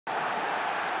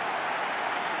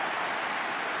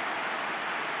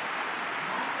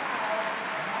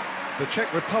The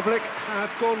Czech Republic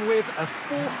have gone with a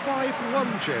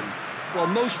 4-5-1, Jim. Well,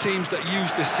 most teams that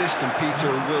use this system,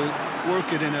 Peter, will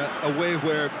work it in a way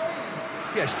where,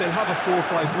 yes, they'll have a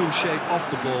 4-5-1 shape off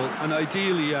the ball and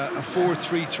ideally a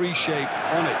 4-3-3 shape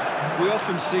on it. We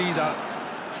often see that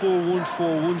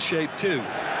 4-1-4-1 shape too,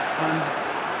 and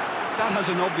that has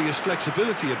an obvious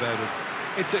flexibility about it.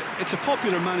 It's a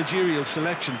popular managerial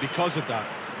selection because of that.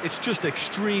 It's just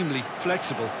extremely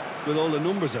flexible with all the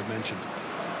numbers I've mentioned.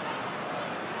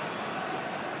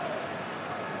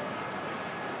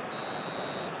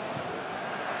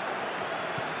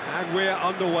 And we're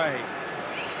underway.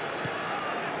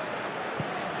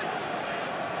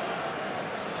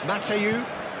 Mateu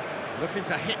looking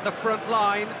to hit the front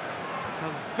line.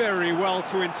 Done very well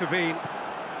to intervene.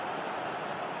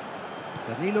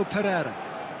 Danilo Pereira.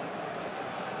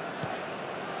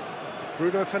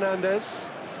 Bruno Fernandes.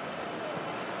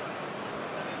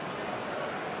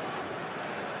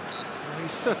 Well,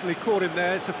 he's certainly caught him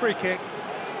there. It's a free kick.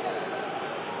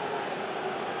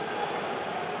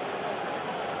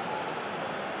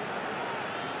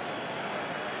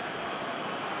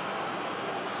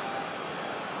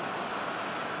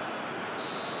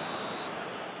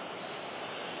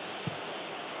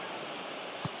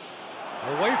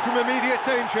 Away from immediate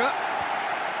danger.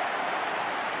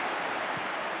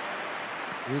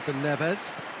 Ruben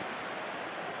Neves.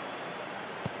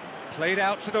 Played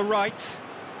out to the right.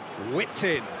 Whipped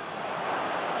in.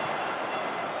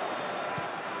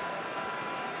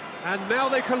 And now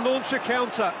they can launch a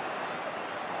counter.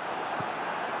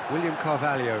 William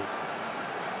Carvalho.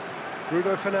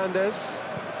 Bruno Fernandes.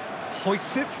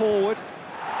 Hoists it forward.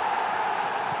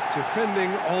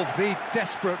 Defending of the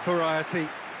desperate variety.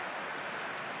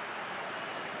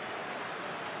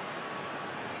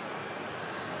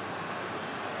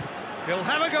 He'll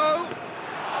have a go.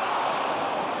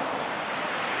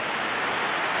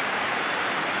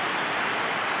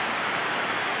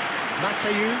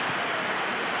 Mateu.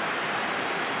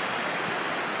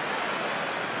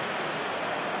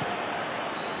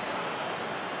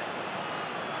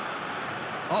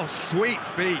 Oh, sweet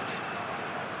feet.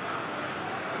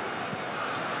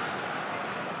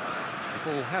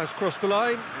 The ball has crossed the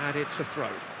line, and it's a throw.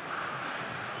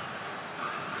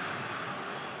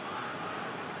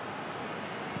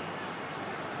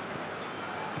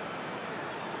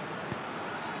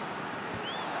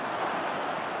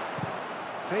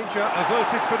 Danger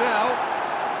averted for now.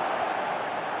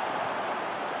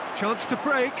 Chance to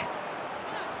break.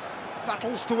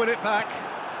 Battles to win it back.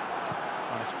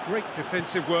 Oh, it's great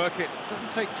defensive work. It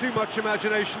doesn't take too much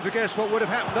imagination to guess what would have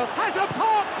happened. Has a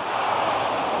pop!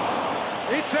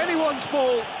 It's anyone's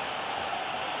ball.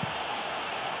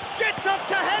 Gets up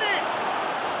to head it!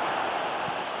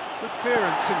 Good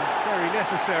clearance and very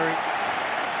necessary.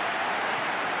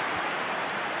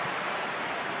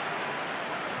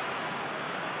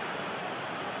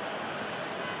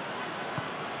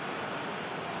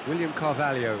 William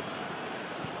Carvalho.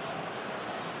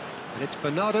 And it's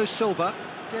Bernardo Silva,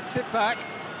 gets it back.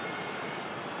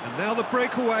 And now the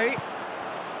breakaway.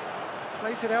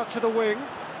 Plays it out to the wing.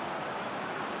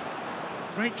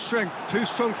 Great strength, too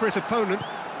strong for his opponent.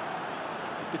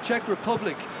 The Czech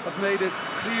Republic have made it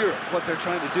clear what they're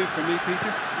trying to do for me,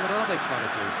 Peter. What are they trying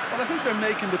to do? Well, I think they're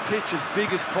making the pitch as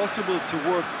big as possible to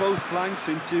work both flanks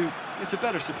into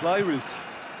better supply routes.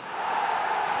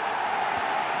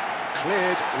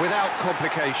 Cleared without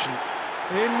complication.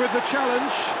 In with the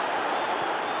challenge.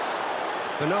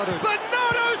 Bernardo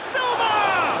Silva!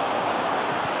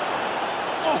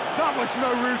 Oh, that was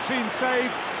no routine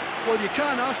save. Well, you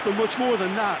can't ask for much more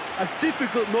than that. A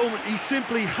difficult moment he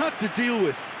simply had to deal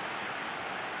with.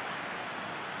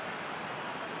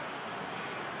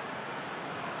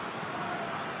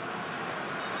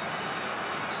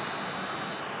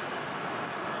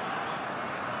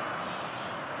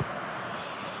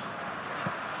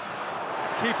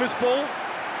 Keeper's ball.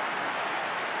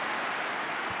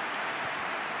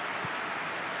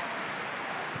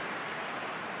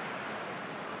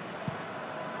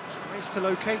 Tries to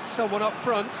locate someone up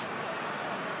front.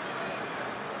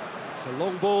 It's a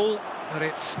long ball, but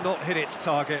it's not hit its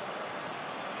target.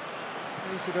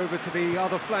 Plays it over to the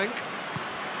other flank.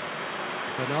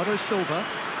 Bernardo Silva.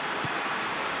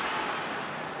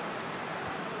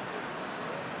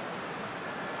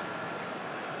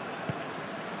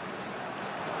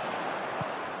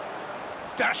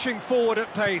 Dashing forward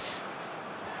at pace.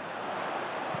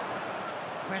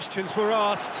 Questions were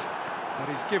asked, but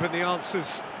he's given the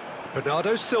answers.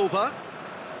 Bernardo Silva.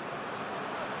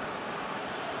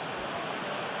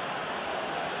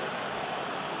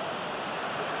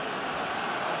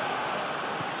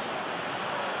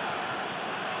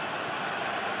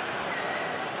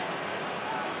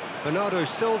 Bernardo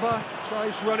Silva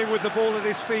tries running with the ball at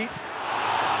his feet.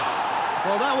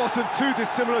 Well, that wasn't too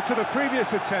dissimilar to the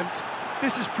previous attempt.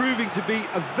 This is proving to be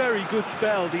a very good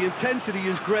spell. The intensity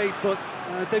is great, but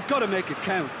they've got to make it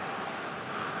count.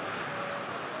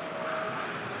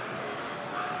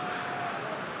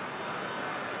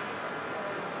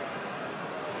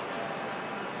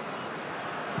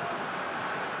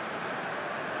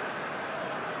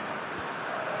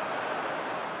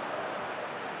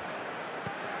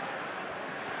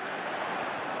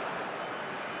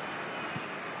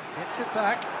 Gets it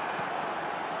back.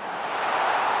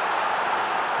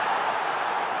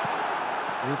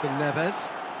 Ruben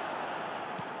Neves.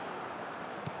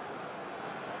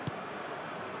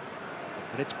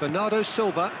 And it's Bernardo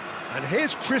Silva. And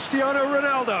here's Cristiano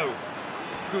Ronaldo.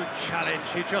 Good challenge,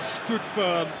 he just stood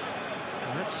firm.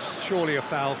 And that's surely a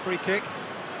foul. Free kick.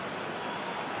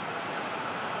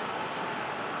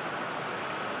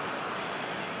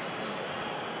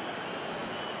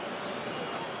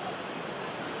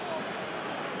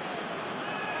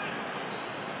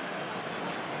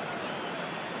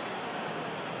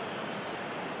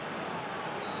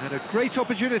 And a great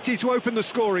opportunity to open the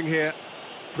scoring here.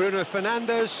 Bruno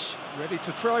Fernandes ready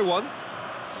to try one.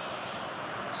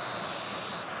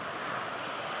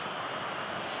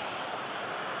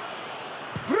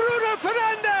 Bruno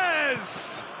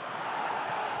Fernandes!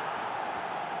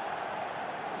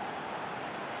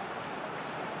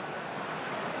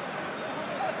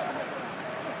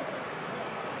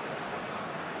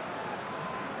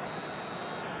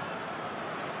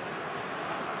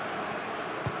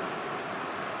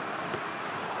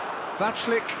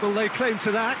 Vaclik will lay claim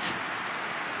to that.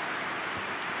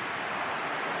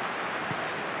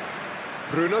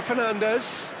 Bruno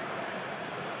Fernandes.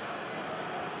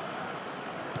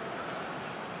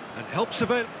 And helps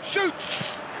event.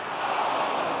 Shoots!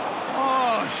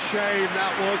 Oh, shame,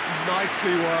 that was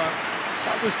nicely worked.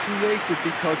 That was created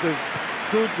because of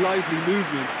good, lively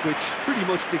movement, which pretty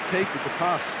much dictated the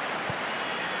pass.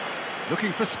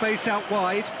 Looking for space out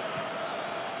wide.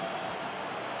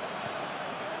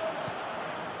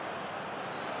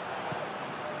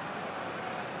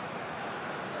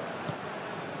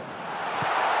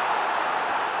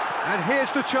 And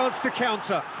here's the chance to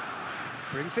counter.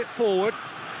 Brings it forward.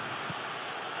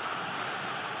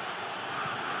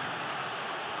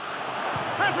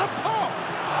 Has a pop!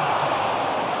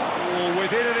 Oh,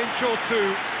 within an inch or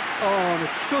two. Oh, and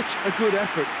it's such a good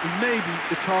effort, and maybe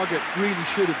the target really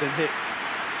should have been hit.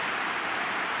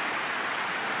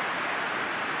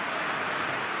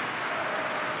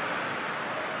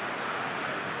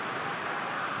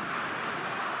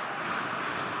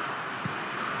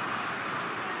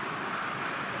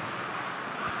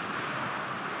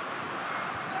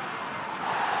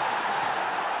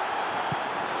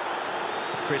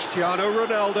 Cristiano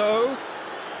Ronaldo.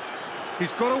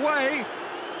 He's got away.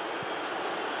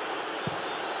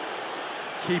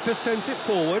 Keeper sends it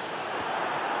forward.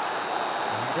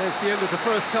 And there's the end of the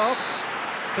first half.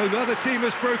 So neither team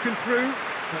has broken through,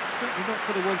 but certainly not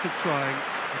for the want of trying.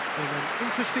 It's been an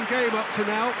interesting game up to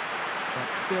now, but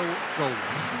still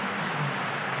goalless.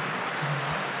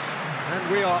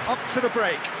 And we are up to the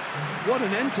break. What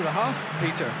an end to the half,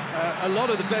 Peter. A lot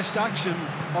of the best action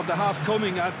of the half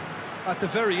coming at the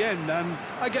very end, and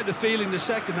I get the feeling the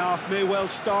second half may well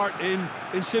start in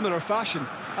similar fashion,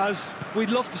 as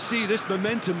we'd love to see this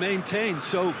momentum maintained,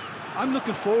 so I'm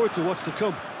looking forward to what's to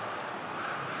come.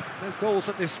 No goals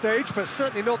at this stage, but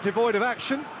certainly not devoid of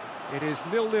action. It is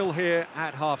 0-0 here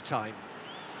at half-time.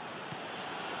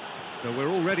 So we're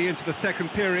already into the second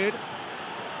period.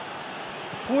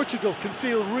 Portugal can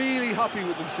feel really happy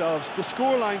with themselves. The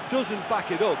scoreline doesn't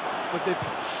back it up, but they've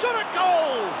shot a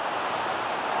goal!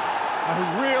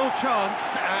 A real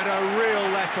chance and a real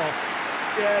let-off.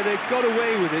 Yeah, they got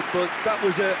away with it, but that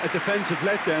was a defensive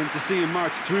letdown to see him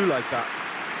march through like that.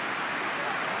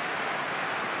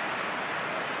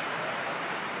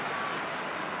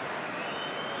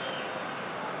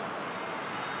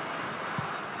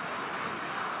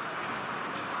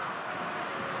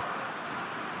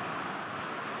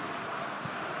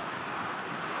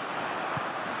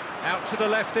 Out to the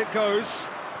left it goes.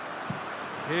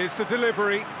 Here's the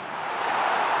delivery.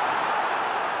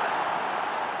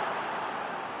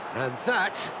 And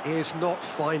that is not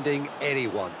finding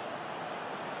anyone.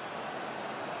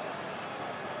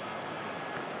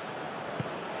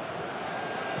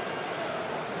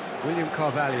 William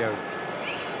Carvalho.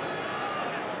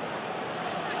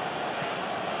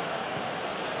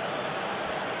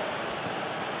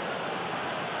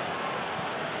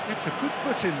 It's a good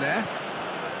foot in there.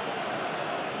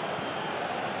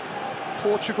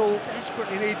 Portugal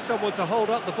desperately needs someone to hold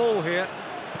up the ball here.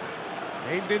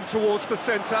 Aimed in towards the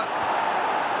centre.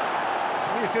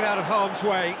 Clears it out of harm's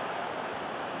way.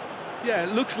 Yeah,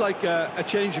 it looks like a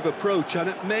change of approach, and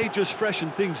it may just freshen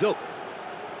things up.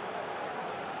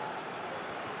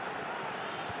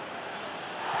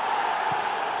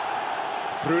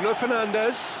 Bruno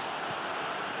Fernandes.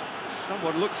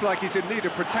 Someone looks like he's in need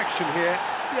of protection here.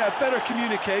 Yeah, better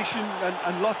communication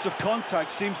and lots of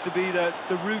contact seems to be the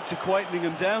route to quietening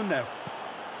him down now.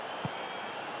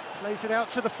 Plays it out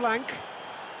to the flank.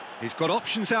 He's got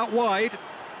options out wide.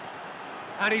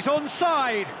 And he's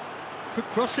onside. Could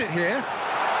cross it here.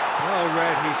 Oh,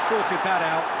 Red, he's sorted that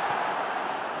out.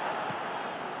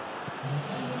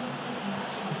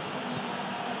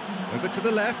 Over to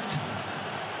the left.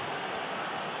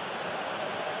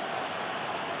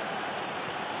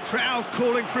 Crowd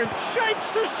calling for him.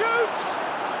 Shapes to shoot!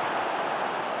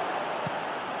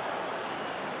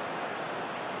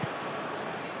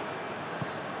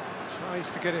 Tries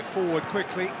to get it forward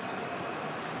quickly.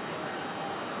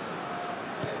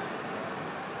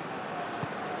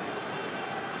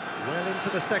 Well into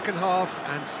the second half,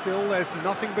 and still there's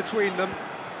nothing between them.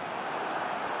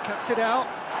 Cuts it out.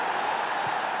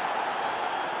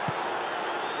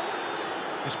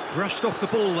 Just brushed off the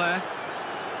ball there.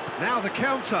 Now the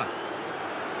counter.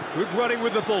 Good running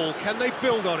with the ball. Can they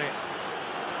build on it?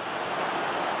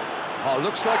 Oh,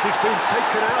 looks like he's been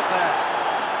taken out there.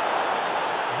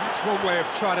 That's one way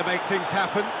of trying to make things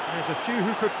happen. There's a few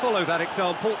who could follow that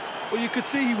example. Well, you could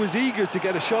see he was eager to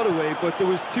get a shot away, but there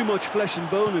was too much flesh and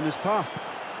bone in his path.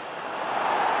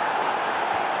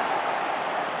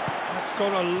 That's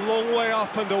gone a long way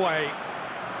up and away.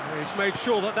 He's made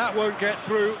sure that that won't get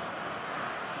through.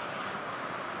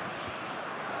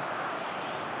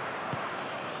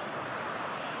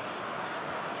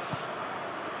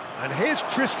 And here's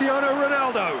Cristiano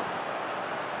Ronaldo.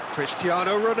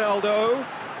 Cristiano Ronaldo.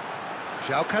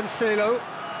 João Cancelo.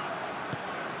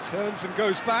 Turns and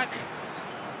goes back.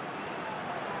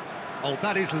 Oh,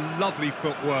 that is lovely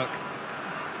footwork.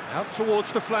 Out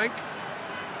towards the flank.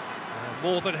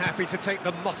 More than happy to take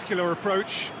the muscular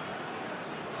approach.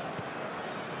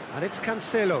 And it's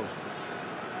Cancelo.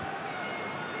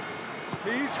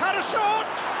 He's had a shot!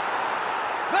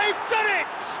 They've done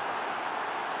it!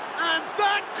 And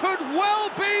that could well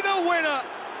be the winner!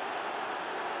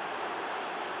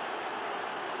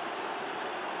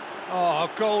 Oh,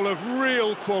 a goal of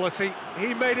real quality.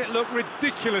 He made it look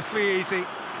ridiculously easy.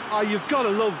 Oh, you've got to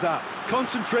love that.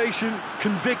 Concentration,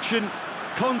 conviction,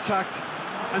 contact,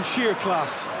 and sheer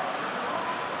class.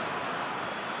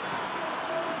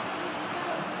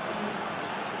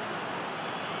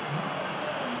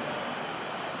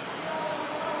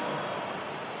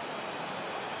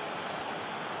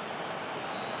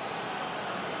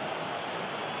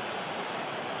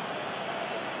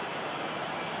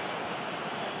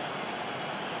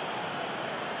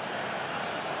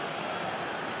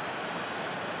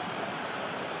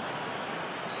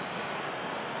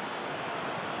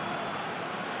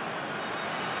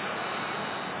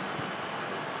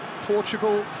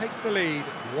 Portugal take the lead,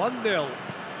 1-0.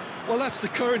 Well, that's the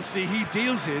currency he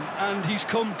deals in, and he's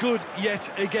come good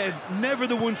yet again. Never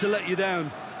the one to let you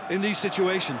down in these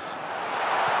situations.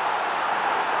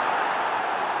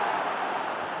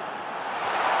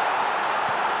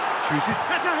 Chooses,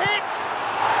 has a hit!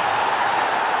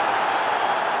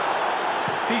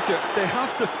 Peter, they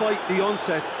have to fight the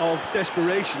onset of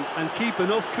desperation and keep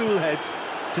enough cool heads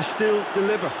to still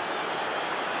deliver.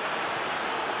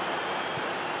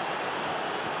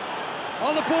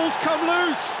 Oh, the ball's come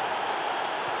loose!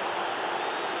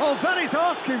 Oh, that is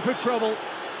asking for trouble.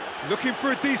 Looking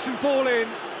for a decent ball in.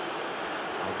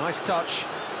 Oh, nice touch.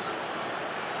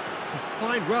 It's a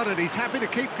fine run and he's happy to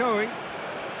keep going.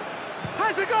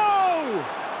 Has a go!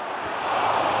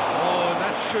 Oh,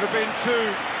 that should have been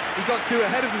two. He got too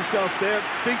ahead of himself there,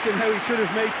 thinking how he could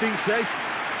have made things safe.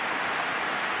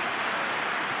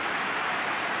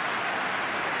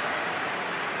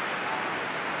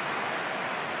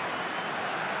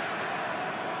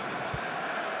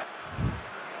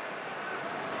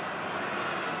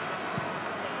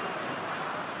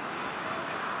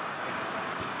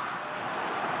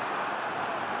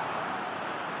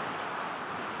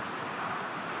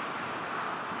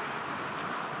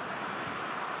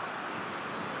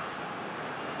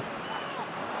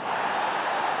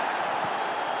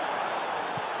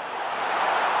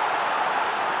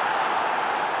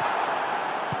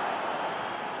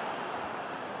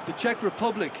 The Czech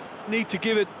Republic need to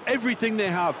give it everything they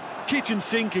have, kitchen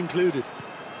sink included.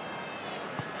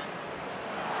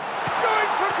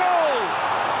 Going for goal!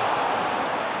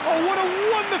 Oh, what a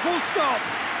wonderful stop!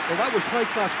 Well, that was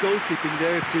high-class goalkeeping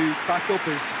there to back up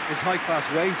his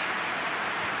high-class wage.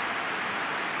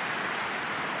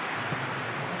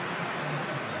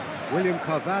 William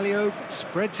Carvalho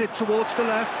spreads it towards the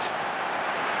left.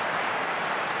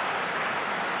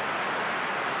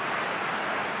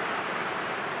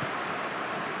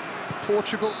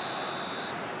 Portugal.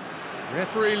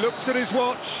 Referee looks at his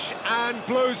watch and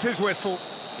blows his whistle.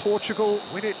 Portugal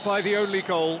win it by the only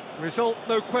goal. Result,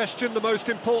 no question, the most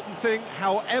important thing,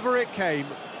 however it came.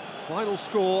 Final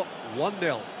score,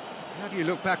 1-0. How do you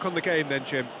look back on the game then,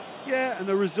 Jim? Yeah, and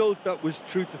a result that was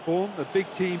true to form. A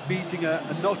big team beating a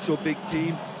not-so-big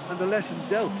team, and the lesson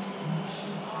dealt.